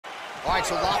All right,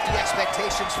 so lofty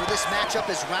expectations for this matchup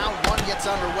as round one gets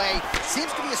underway.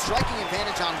 Seems to be a striking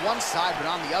advantage on one side, but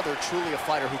on the other, truly a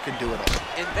fighter who can do it all.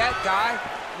 And that guy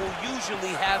will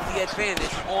usually have the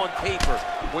advantage on paper.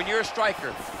 When you're a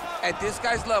striker at this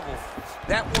guy's level,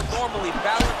 that will normally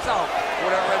balance out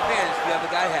whatever advantage the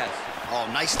other guy has. Oh,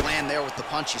 nice land there with the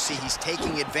punch. You see, he's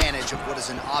taking advantage of what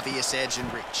is an obvious edge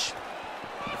and reach.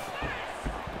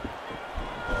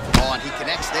 Oh, and he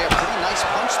connects there. Pretty nice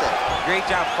punch there. Great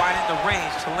job finding the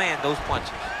range to land those punches.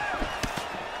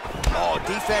 Oh,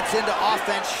 defense into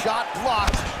offense. Shot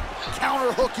blocked.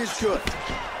 Counter hook is good.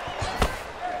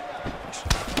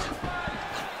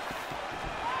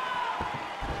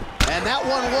 And that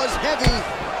one was heavy.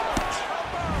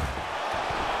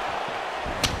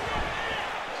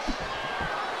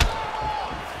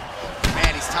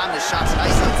 Man, he's timed his shots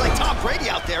nice. It's like Tom Brady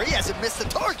out there. He hasn't missed the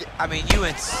target. I mean, you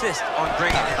insist on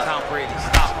bringing in Tom Brady.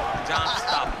 Stop him, John,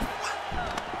 stop him.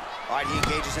 All right, he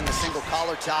engages in the single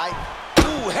collar tie.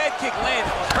 Ooh, head kick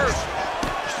landed. Hurt.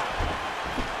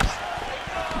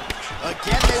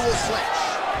 Again, they will flinch.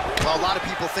 Well, a lot of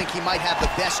people think he might have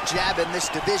the best jab in this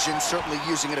division, certainly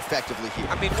using it effectively here.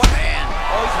 I mean, what? Man.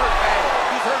 Oh, he's hurt bad.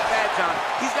 He's hurt bad, John.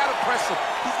 He's got to press him.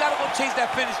 He's got to go chase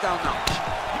that finish down now.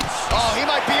 Oh, he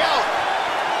might be out.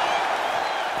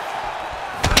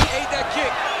 He ate that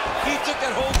kick. He took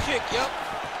that whole kick, yep.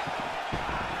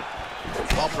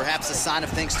 Well, perhaps a sign of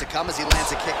things to come as he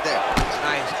lands a kick there.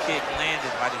 Nice kick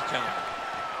landed by this gentleman.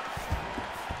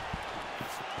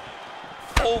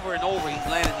 Over and over, he's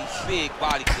landing these big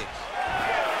body kicks.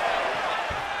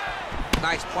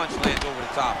 Nice punch lands over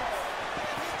the top.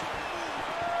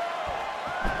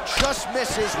 Just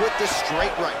misses with the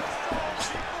straight right.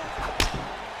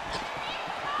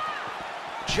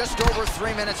 Just over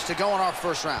 3 minutes to go in our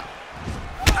first round.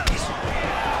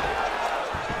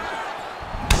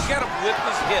 Look at him whip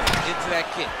his hip into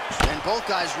that kick. And both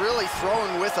guys really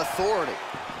throwing with authority.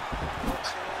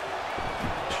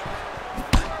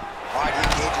 All right, he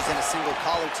engages in a single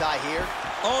collar tie here.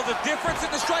 Oh, the difference in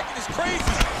the striking is crazy.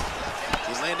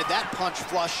 He landed that punch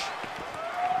flush.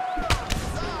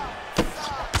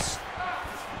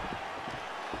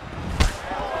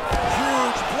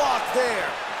 Huge block there.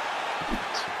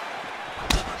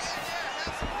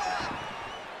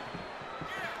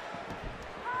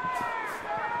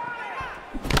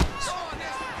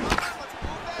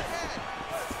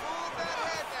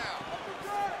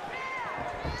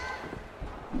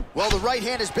 Well, the right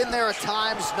hand has been there at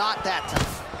times, not that time.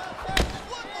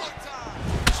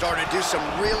 Starting to do some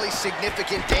really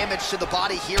significant damage to the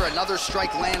body here. Another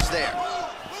strike lands there.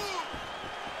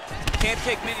 Can't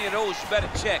take many of those, you better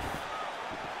check.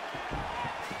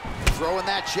 Throwing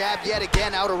that jab yet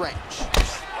again out of range.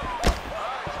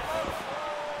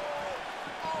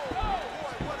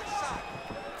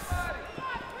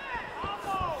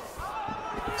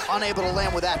 Unable to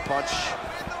land with that punch.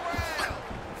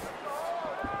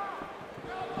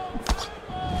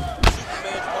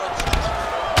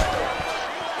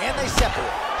 And they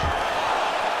separate.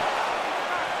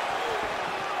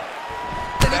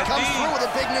 Then he comes through with a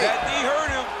big knee. That knee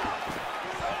hurt him.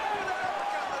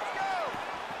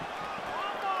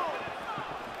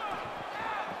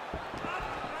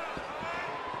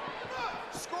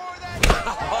 Score that.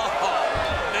 Oh,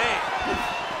 man.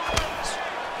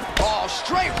 Oh,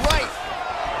 straight right.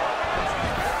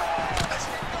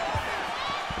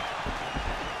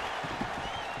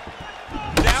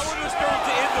 That one was thrown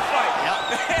to end the fight. Yep.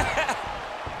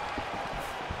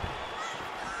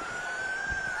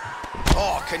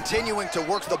 Oh, continuing to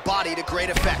work the body to great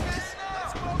effect.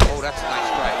 Oh, that's a nice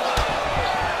strike.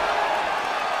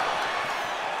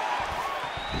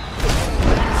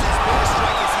 As big a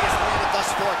strike as he has landed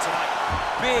thus far tonight.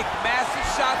 Big, massive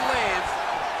shot lands.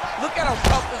 Look at how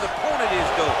tough his opponent is,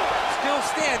 though. Still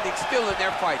standing, still in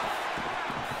their fight.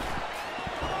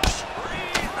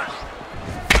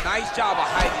 Nice job of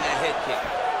hiding that head kick.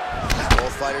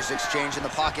 Both fighters exchange in the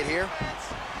pocket here.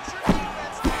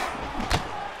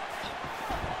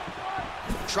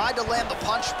 Tried to land the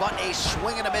punch, but a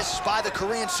swing and a miss by the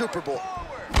Korean Super Bowl.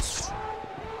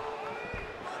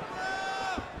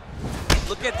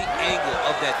 Look at the angle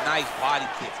of that nice body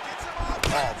kick.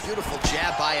 Oh, beautiful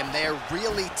jab by him there,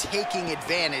 really taking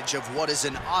advantage of what is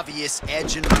an obvious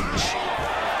edge and reach.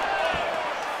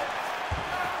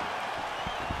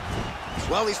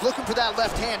 Well, he's looking for that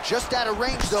left hand, just out of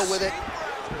range, though, with it.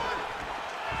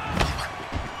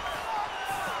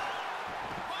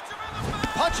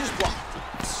 Punch is blocked.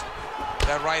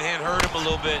 That right hand hurt him a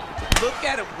little bit. Look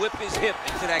at him whip his hip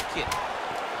into that kick.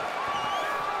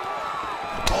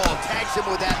 Oh, tags him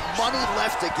with that money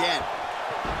left again.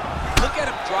 Look at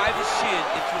him drive his shin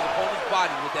into his opponent's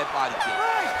body with that body kick.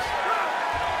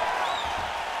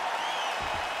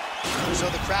 So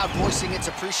the crowd voicing its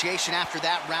appreciation after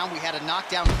that round. We had a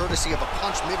knockdown courtesy of a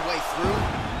punch midway through.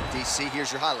 DC,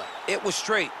 here's your highlight. It was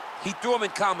straight. He threw him in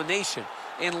combination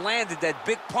and landed that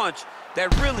big punch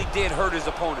that really did hurt his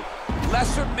opponent.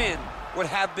 Lesser men would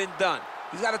have been done.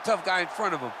 He's got a tough guy in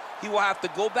front of him. He will have to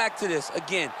go back to this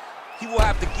again. He will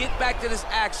have to get back to this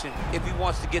action if he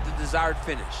wants to get the desired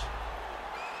finish.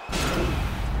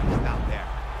 Out there.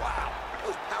 Wow,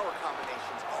 those power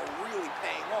combinations are really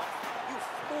paying off. You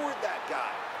floored that guy.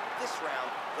 This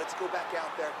round, let's go back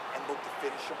out there and look to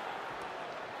finish him.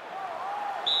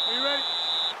 Are you ready?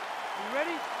 Are you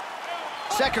ready?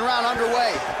 Second round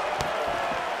underway.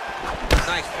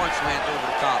 Nice punch lands over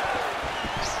the top.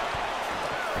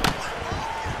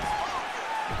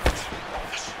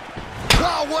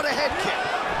 Wow, what a head kick.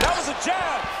 That was a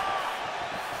jab.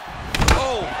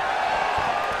 Oh.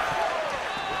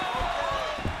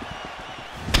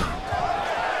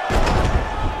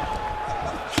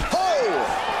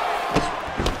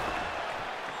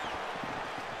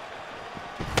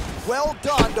 Well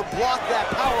done to block that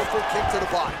powerful kick to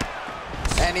the body.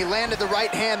 And he landed the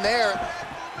right hand there.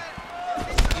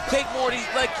 You take more of these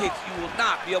leg kicks, you will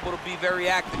not be able to be very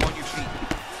active on your feet.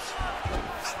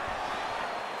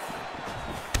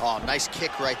 Oh, nice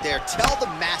kick right there. Tell the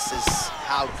masses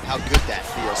how good that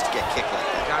feels to get kicked like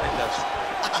that. God, it doesn't.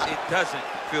 It doesn't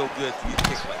feel good to get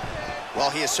kicked like that. Well,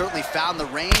 he has certainly found the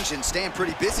range and staying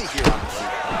pretty busy here on the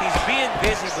feet. He's being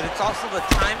busy, but it's also the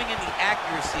timing and the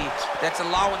accuracy that's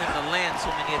allowing him to land so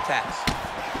many attacks.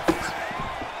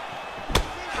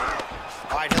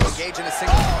 All right, he'll engage in a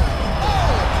single.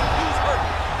 Oh, he's hurt.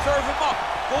 Serve him up.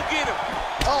 Go get him.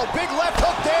 Oh, big left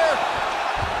hook there.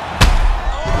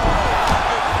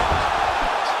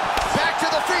 Back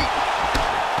to the feet.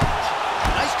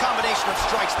 Nice combination of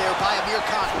strikes there by Amir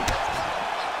Khan.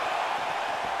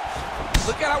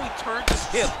 Look at how he turned his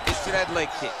hip into that leg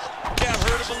kick. Jab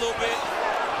hurt him a little bit.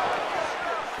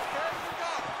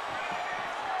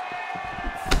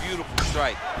 Beautiful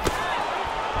strike.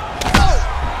 Oh!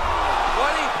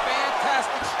 What a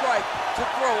fantastic strike to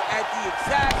throw at the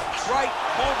exact right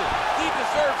moment. He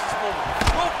deserves this moment.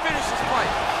 We'll finish this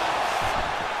fight.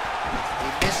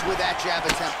 He missed with that jab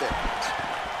attempt there.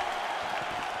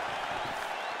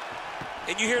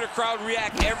 And you hear the crowd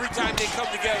react every time they come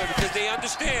together because they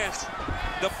understand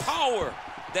the power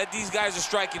that these guys are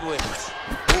striking with.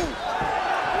 Ooh.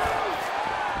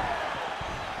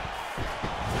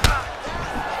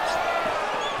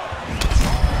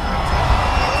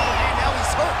 And now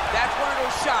he's hurt. That's one of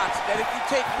those shots that if you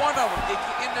take one of them,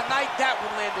 in the night, that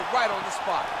one landed right on the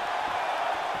spot.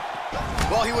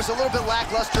 Well, he was a little bit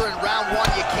lackluster in round one.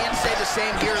 You can't say the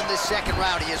same here in this second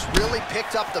round. He has really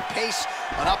picked up the pace,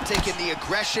 an uptick in the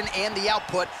aggression and the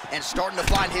output, and starting to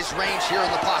find his range here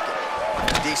in the pocket.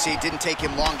 DC, didn't take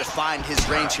him long to find his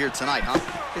range here tonight, huh?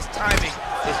 His timing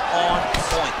is on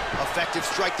point. Effective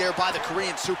strike there by the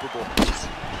Korean Super Bowl.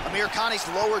 Amir Khan's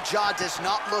lower jaw does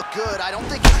not look good. I don't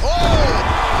think... Oh!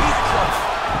 He's in trouble.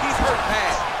 He's hurt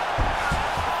bad.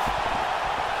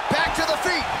 Back to the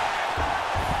feet.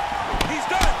 He's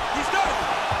done. He's done.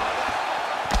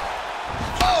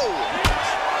 Oh!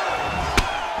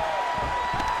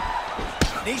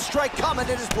 Knee strike coming,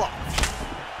 it is blocked.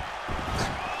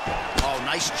 Oh,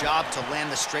 nice job to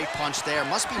land the straight punch there.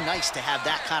 Must be nice to have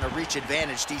that kind of reach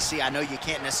advantage, DC. I know you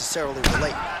can't necessarily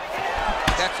relate.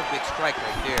 That's a big strike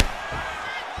right there.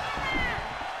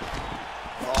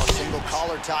 Oh, single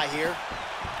collar tie here.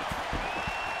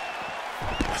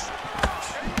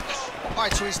 All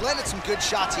right, so he's landed some good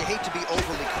shots. You hate to be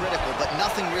overly critical, but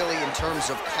nothing really in terms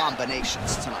of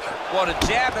combinations tonight. Well, the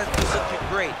jab has been looking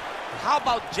great. How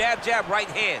about jab, jab, right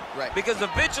hand? Right. Because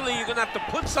eventually you're going to have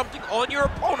to put something on your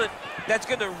opponent that's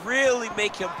going to really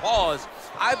make him pause.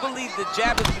 I believe the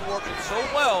jab has been working so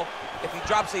well, if he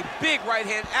drops a big right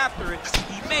hand after it,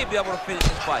 he may be able to finish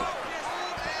his fight.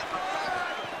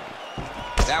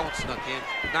 That one snuck in.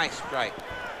 Nice strike.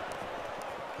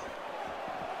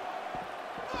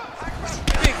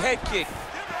 Big head kick.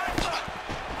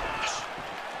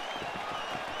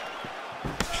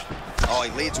 Oh,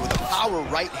 he leads with a power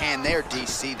right hand there,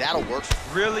 DC. That'll work.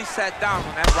 Really sat down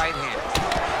on that right hand.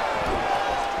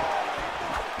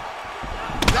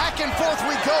 Back and forth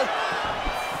we go.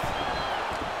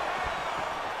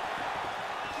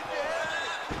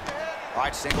 All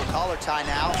right, single collar tie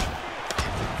now.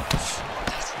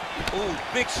 Ooh,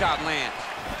 big shot lands.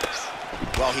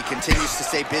 Well, he continues to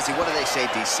stay busy. What do they say,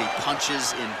 DC?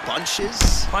 Punches in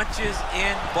bunches? Punches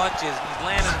in bunches. He's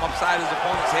landing them upside his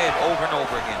opponent's head over and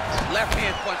over again. Left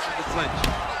hand punch in the clinch.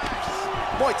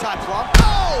 Muay Thai plum.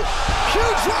 Oh!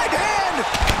 Huge right hand!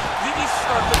 He needs to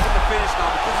start looking to finish now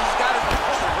because he's got his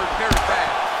opponent hurt very bad.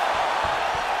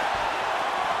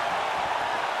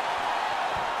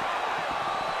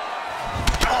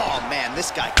 Oh, man,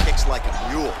 this guy kicks like a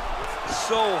mule.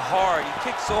 So hard. He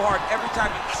kicks so hard every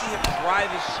time you see him drive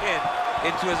his shin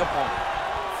into his opponent.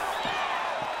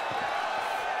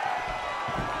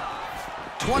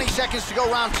 20 seconds to go,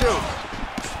 round 2.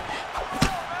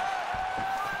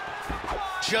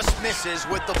 Just misses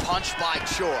with the punch by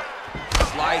Choi.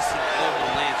 Slicing over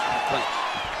lands from the clinch.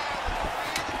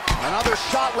 Another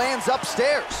shot lands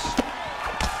upstairs.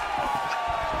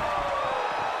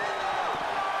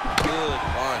 Good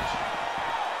punch.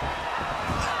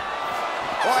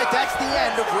 All right, that's the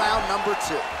end of round number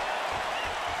 2.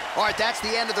 All right, that's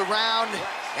the end of the round.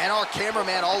 And our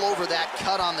cameraman all over that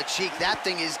cut on the cheek. That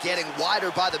thing is getting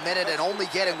wider by the minute and only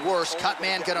getting worse.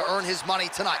 Cutman gonna earn his money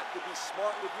tonight.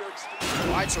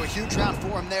 All right, so a huge round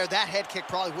for him there. That head kick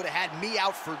probably would have had me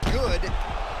out for good.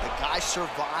 The guy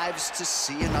survives to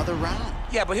see another round.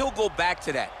 Yeah, but he'll go back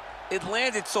to that. It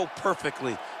landed so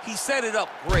perfectly. He set it up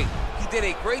great. He did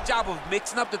a great job of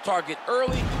mixing up the target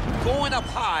early, going up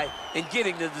high, and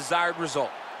getting the desired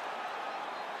result.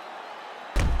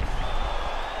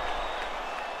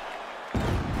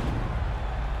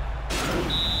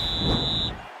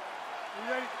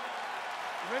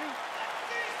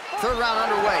 Third round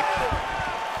underway.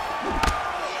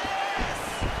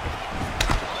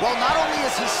 Well, not only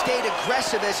has he stayed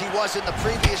aggressive as he was in the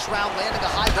previous round, landing a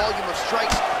high volume of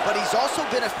strikes, but he's also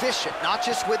been efficient, not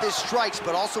just with his strikes,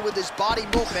 but also with his body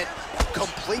movement.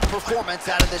 Complete performance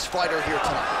out of this fighter here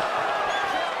tonight.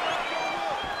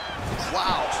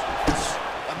 Wow.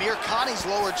 Amir Khani's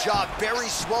lower jaw very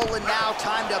swollen now.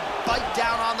 Time to bite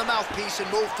down on the mouthpiece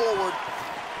and move forward.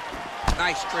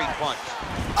 Nice straight punch.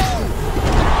 Oh!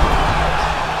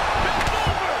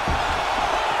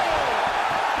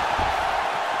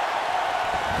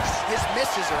 His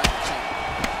misses are entertaining.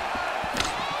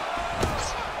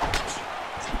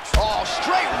 Oh,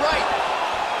 straight right.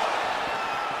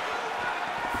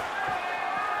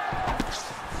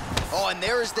 Oh, and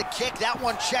there is the kick. That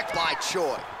one checked by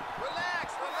Choi.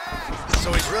 Relax, relax.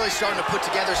 So he's really starting to put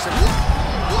together some...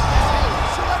 Whoa!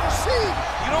 Survivor scene.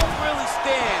 You don't really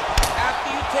stand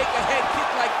after you take a head kick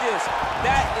like this.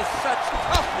 That is such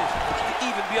toughness to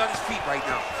even be on his feet right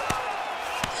now.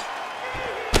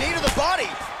 Knee to the body.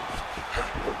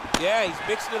 Yeah, he's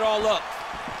mixing it all up.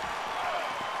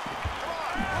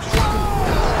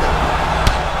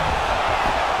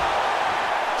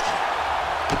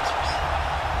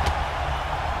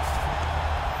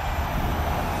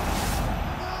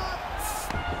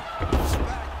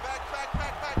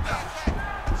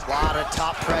 A lot of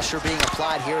top pressure being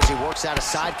applied here as he works out of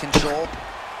side control.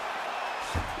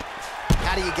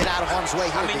 How do you get out of harm's way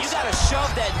here? I mean, you gotta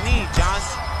shove that knee, John.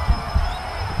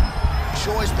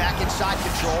 Choi's back inside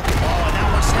control. Oh, and that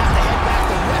one snapped the head back.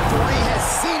 The referee has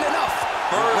seen enough.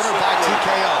 Winner by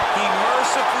TKO. He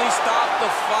mercifully stopped the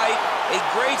fight. A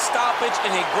great stoppage and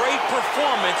a great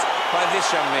performance by this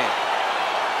young man.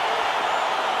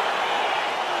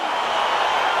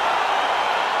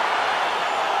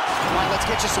 All right, let's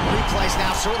get you some replays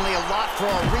now. Certainly a lot for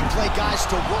our replay guys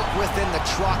to work with in the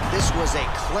truck. This was a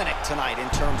clinic tonight in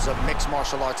terms of mixed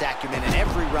martial arts acumen in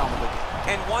every realm of the game.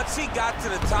 And once he got to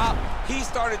the top, he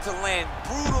started to land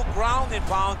brutal ground and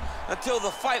pound until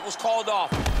the fight was called off.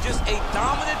 Just a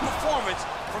dominant performance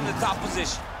from the top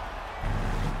position.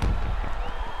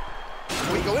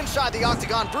 We go inside the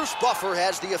octagon. Bruce Buffer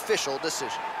has the official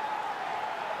decision.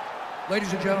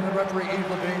 Ladies and gentlemen, referee Yves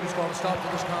Levine is going to stop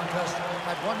to this contest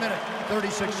at 1 minute,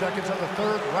 36 seconds of the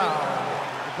third round.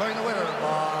 Declaring the winner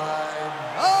by